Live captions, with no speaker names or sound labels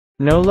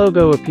No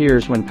logo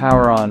appears when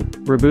power on,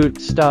 reboot,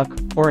 stuck,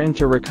 or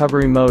into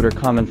recovery mode are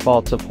common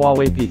faults of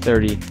Huawei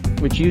P30,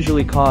 which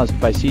usually caused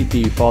by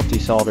CPU faulty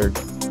soldered.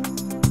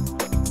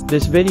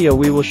 This video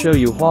we will show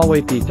you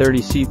Huawei P30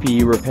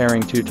 CPU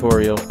repairing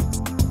tutorial.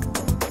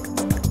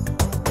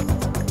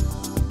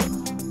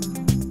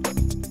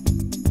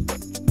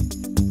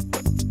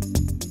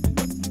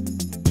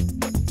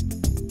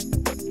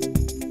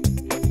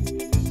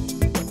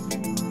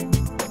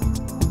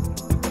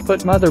 Put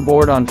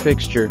motherboard on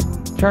fixture.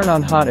 Turn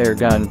on hot air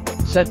gun,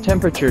 set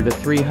temperature to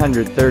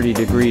 330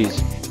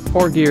 degrees,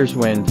 4 gears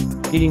wind,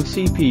 heating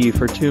CPU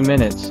for 2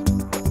 minutes.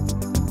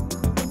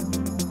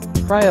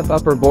 Pry up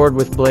upper board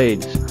with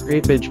blades,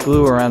 scrapage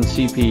glue around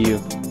CPU.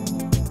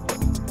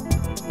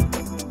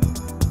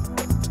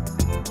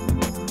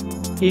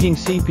 Heating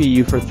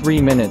CPU for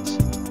 3 minutes.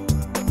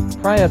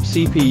 Pry up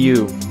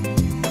CPU.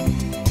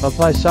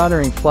 Apply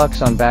soldering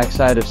flux on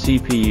backside of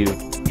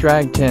CPU,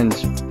 drag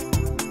tins.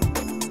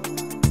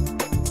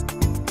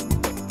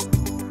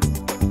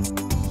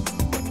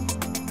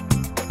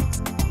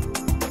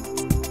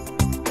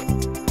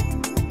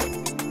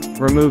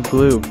 Remove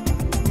glue.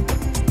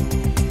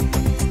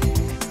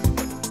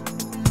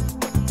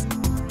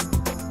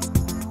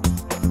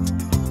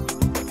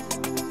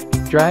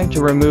 Drag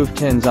to remove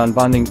tins on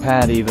bonding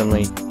pad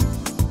evenly.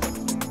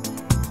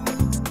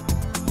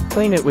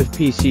 Clean it with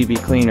PCB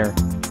cleaner.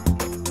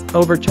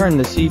 Overturn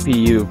the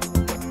CPU.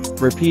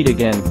 Repeat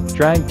again,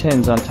 drag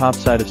tins on top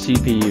side of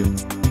CPU.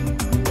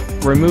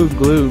 Remove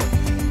glue.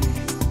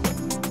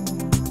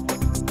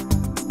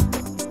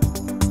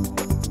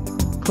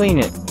 Clean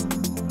it.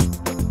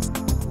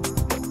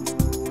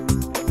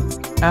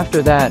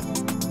 After that,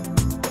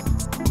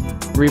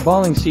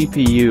 reballing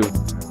CPU.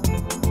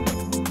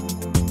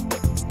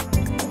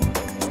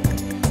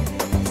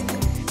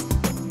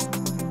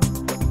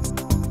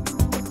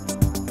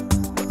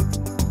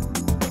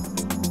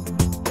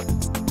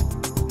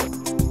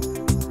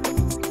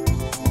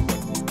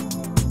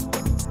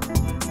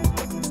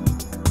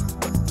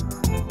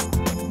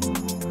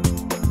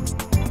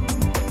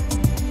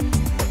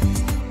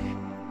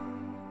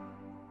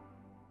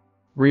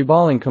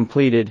 Reballing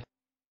completed.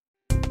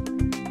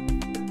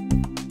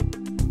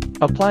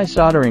 Apply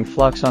soldering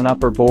flux on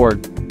upper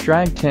board,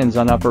 drag tins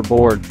on upper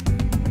board.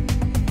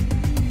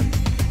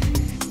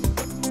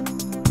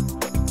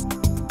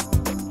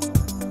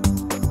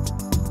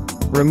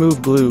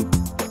 Remove glue.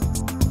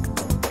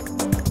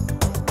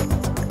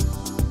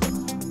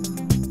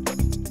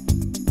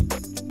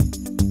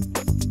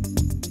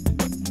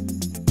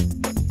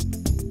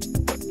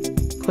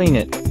 Clean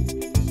it.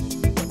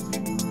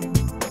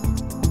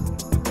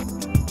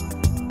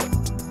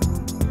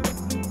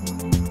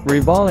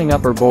 Reballing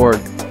upper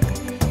board.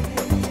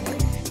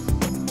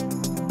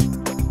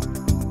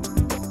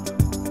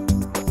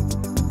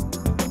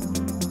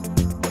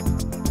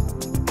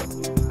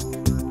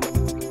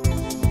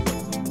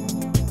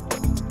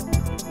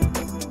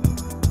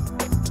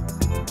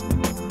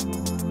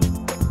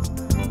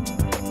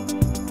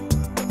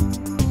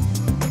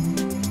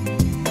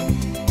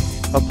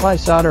 Apply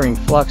soldering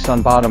flux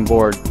on bottom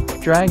board,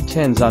 drag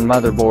tins on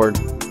motherboard.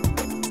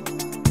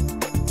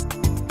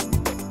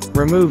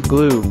 Remove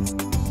glue.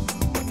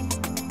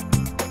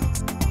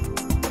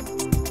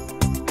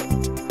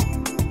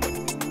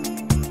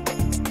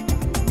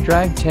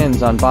 Drag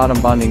tins on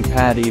bottom bonding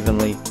pad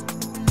evenly.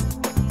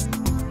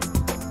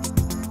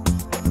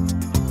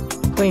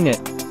 Clean it.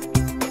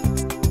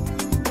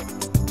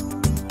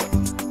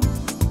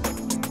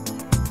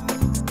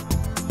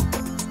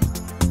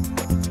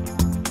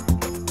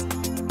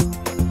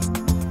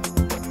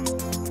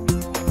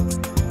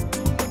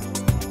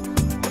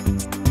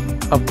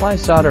 Apply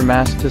solder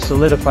mask to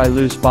solidify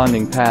loose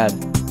bonding pad.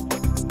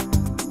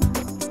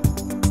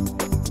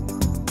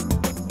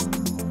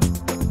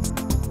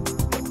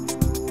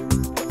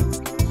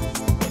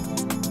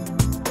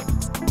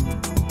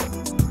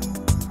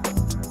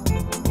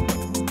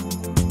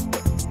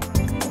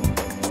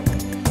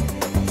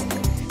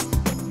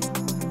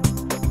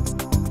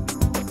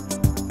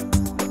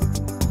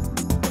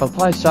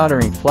 Apply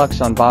soldering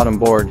flux on bottom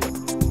board.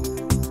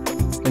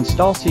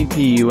 Install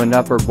CPU and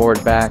upper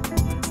board back.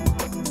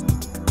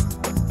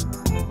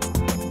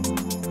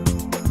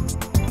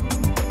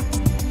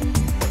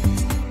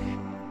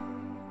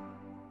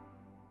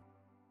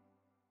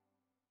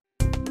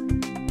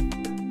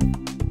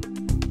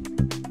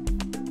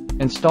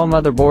 Install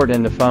motherboard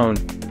into phone.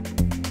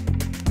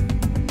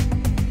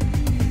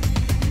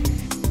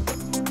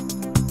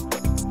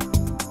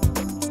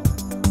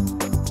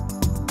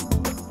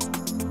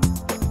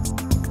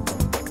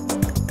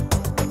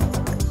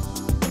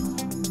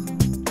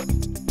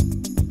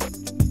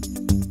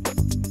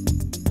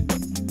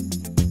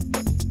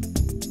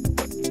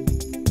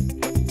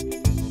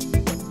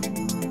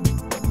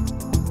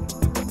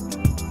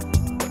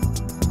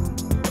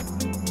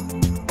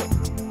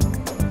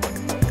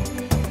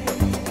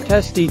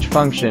 Test each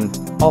function.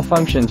 All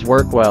functions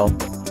work well.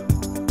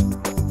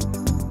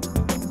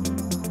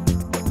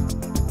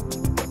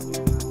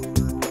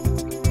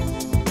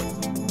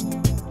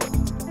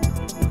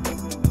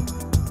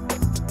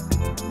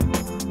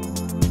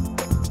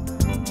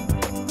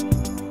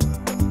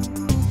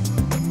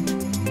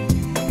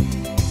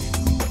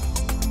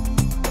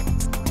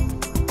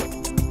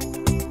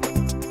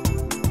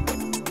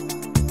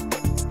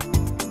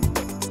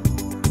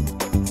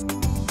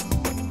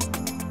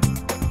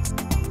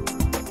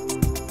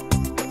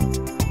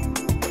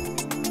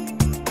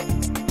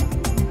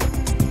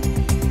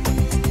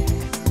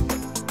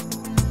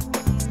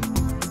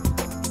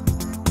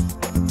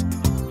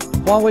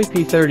 Huawei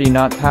P30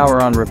 Not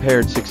power on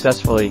repaired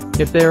successfully.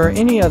 If there are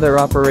any other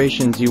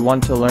operations you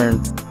want to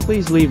learn,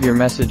 please leave your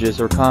messages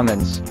or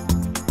comments.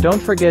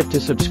 Don't forget to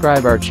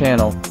subscribe our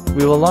channel,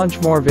 we will launch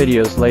more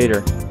videos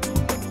later.